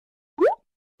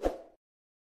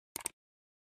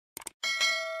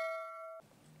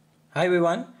Hi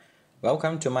everyone,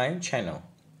 welcome to my channel.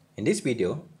 In this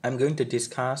video, I'm going to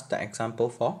discuss the example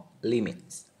for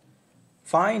limits.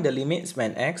 Find the limits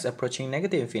when x approaching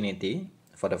negative infinity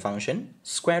for the function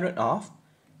square root of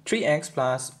 3x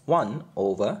plus 1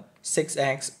 over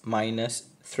 6x minus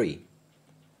 3.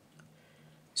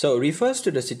 So it refers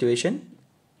to the situation.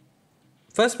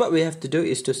 First, what we have to do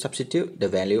is to substitute the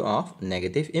value of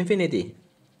negative infinity,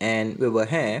 and we will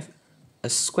have a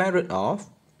square root of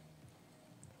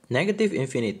negative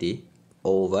infinity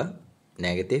over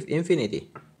negative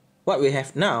infinity. What we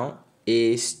have now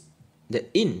is the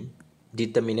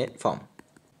indeterminate form.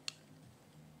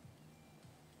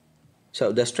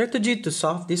 So the strategy to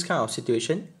solve this kind of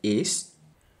situation is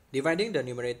dividing the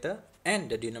numerator and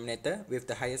the denominator with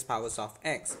the highest powers of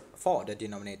x for the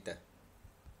denominator.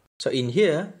 So in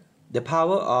here, the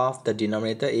power of the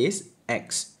denominator is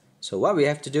x. So what we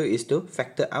have to do is to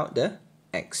factor out the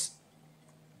x.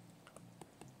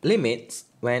 Limits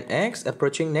when x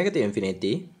approaching negative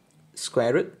infinity,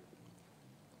 square root.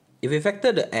 If we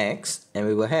factor the x, and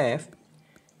we will have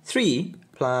 3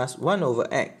 plus 1 over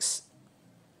x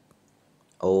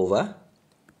over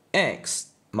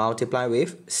x multiplied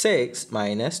with 6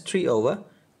 minus 3 over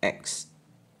x.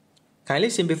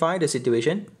 Kindly simplify the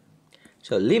situation.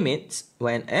 So limits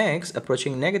when x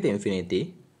approaching negative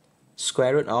infinity,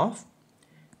 square root of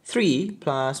 3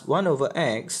 plus 1 over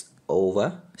x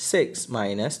over 6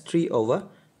 minus 3 over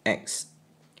x.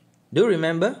 Do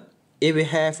remember, if we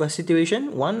have a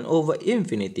situation 1 over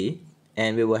infinity,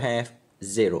 and we will have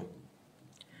 0.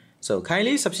 So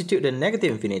kindly substitute the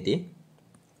negative infinity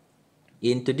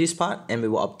into this part, and we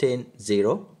will obtain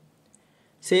 0.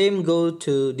 Same go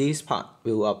to this part,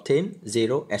 we will obtain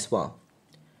 0 as well.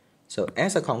 So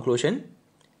as a conclusion,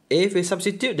 if we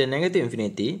substitute the negative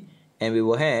infinity, and we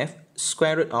will have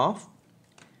square root of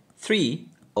 3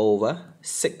 over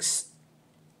 6.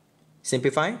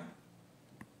 Simplify.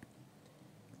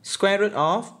 Square root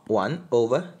of 1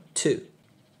 over 2.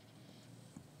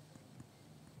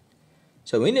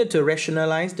 So we need to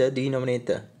rationalize the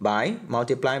denominator by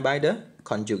multiplying by the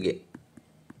conjugate.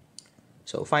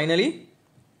 So finally,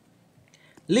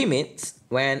 limits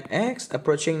when x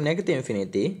approaching negative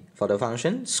infinity for the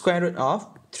function square root of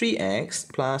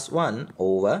 3x plus 1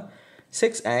 over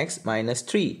 6x minus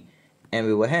 3, and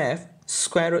we will have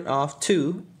square root of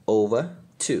 2 over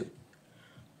 2.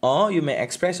 Or you may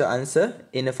express your answer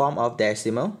in the form of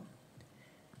decimal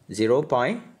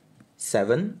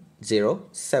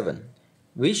 0.707,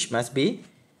 which must be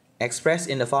expressed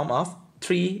in the form of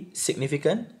 3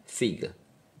 significant figure.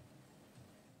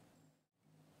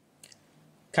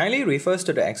 Kindly refers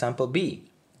to the example B.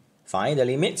 Find the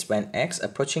limits when x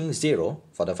approaching 0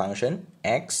 for the function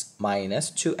x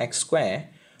minus 2x squared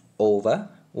over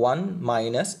 1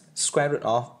 minus square root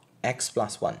of x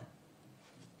plus 1.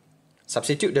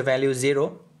 Substitute the value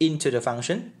 0 into the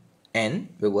function, and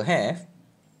we will have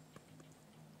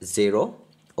 0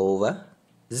 over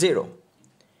 0,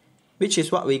 which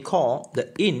is what we call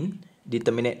the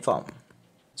indeterminate form.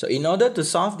 So in order to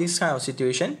solve this kind of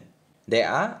situation, there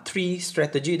are 3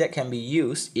 strategies that can be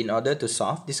used in order to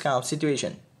solve this kind of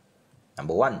situation.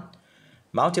 Number 1,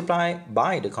 multiply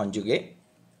by the conjugate.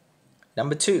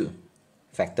 Number 2,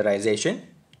 factorization.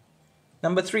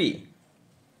 Number 3,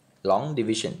 long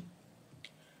division.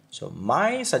 So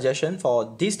my suggestion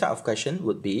for this type of question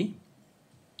would be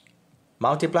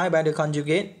multiply by the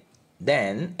conjugate,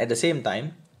 then at the same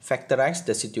time factorize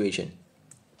the situation.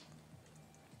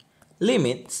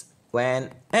 Limits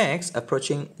when x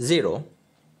approaching 0,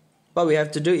 what we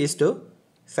have to do is to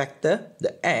factor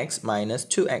the x minus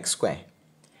 2x squared.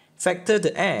 Factor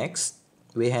the x,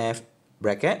 we have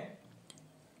bracket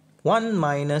 1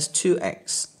 minus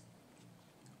 2x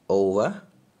over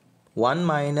 1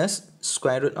 minus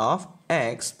square root of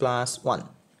x plus 1.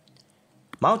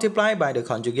 Multiply by the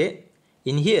conjugate.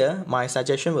 In here, my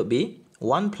suggestion would be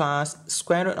 1 plus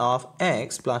square root of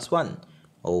x plus 1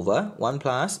 over 1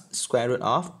 plus square root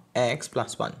of x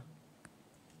plus 1.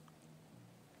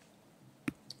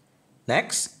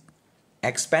 Next,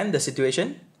 expand the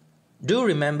situation. Do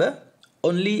remember,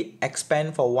 only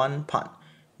expand for one part,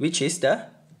 which is the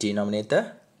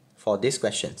denominator for these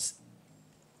questions.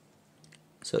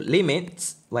 So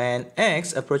limits when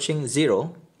x approaching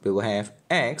 0, we will have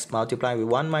x multiplied with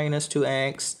 1 minus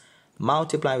 2x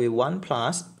multiplied with 1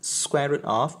 plus square root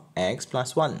of x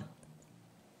plus 1.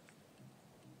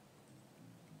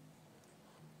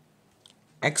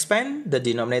 Expand the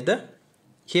denominator.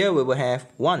 Here we will have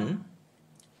 1,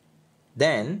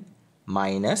 then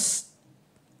minus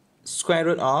square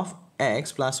root of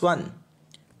x plus 1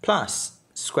 plus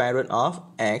square root of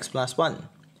x plus 1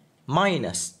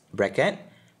 minus bracket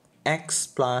x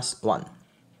plus 1.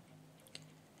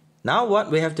 Now what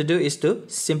we have to do is to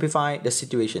simplify the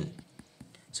situation.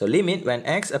 So limit when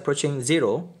x approaching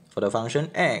 0 for the function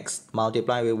x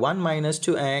multiply with 1 minus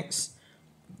 2x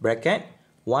bracket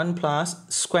 1 plus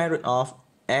square root of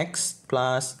x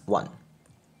plus 1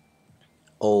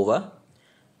 over.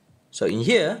 So in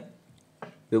here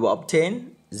we will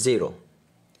obtain 0.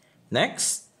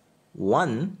 Next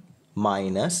 1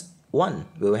 minus 1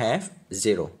 we will have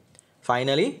 0.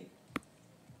 Finally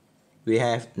we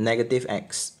have negative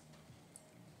x.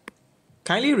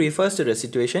 Kindly refers to the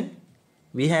situation.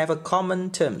 We have a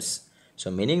common terms. So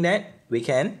meaning that we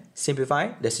can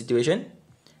simplify the situation.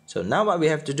 So now what we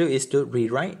have to do is to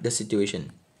rewrite the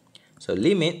situation. So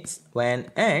limits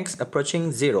when x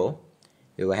approaching 0,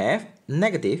 we will have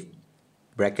negative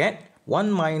bracket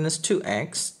 1 minus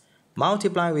 2x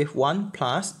multiply with 1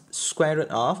 plus square root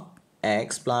of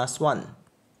x plus 1.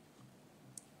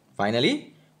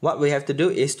 Finally, what we have to do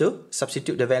is to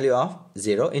substitute the value of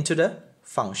 0 into the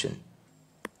function.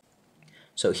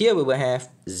 So here we will have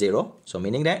 0, so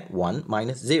meaning that 1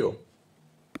 minus 0,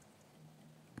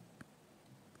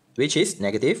 which is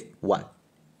negative 1.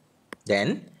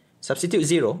 Then substitute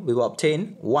 0, we will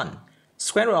obtain 1.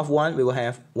 Square root of 1, we will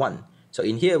have 1. So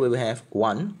in here we will have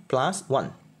 1 plus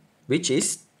 1, which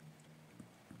is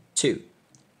 2.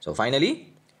 So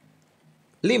finally,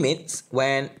 limits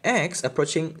when x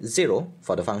approaching 0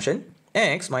 for the function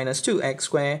x minus 2x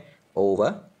squared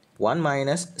over 1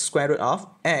 minus square root of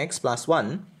x plus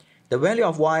 1, the value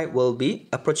of y will be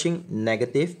approaching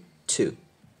negative 2.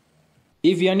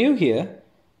 If you are new here,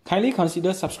 kindly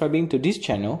consider subscribing to this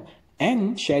channel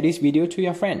and share this video to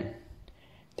your friend.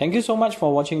 Thank you so much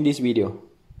for watching this video.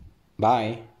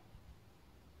 Bye.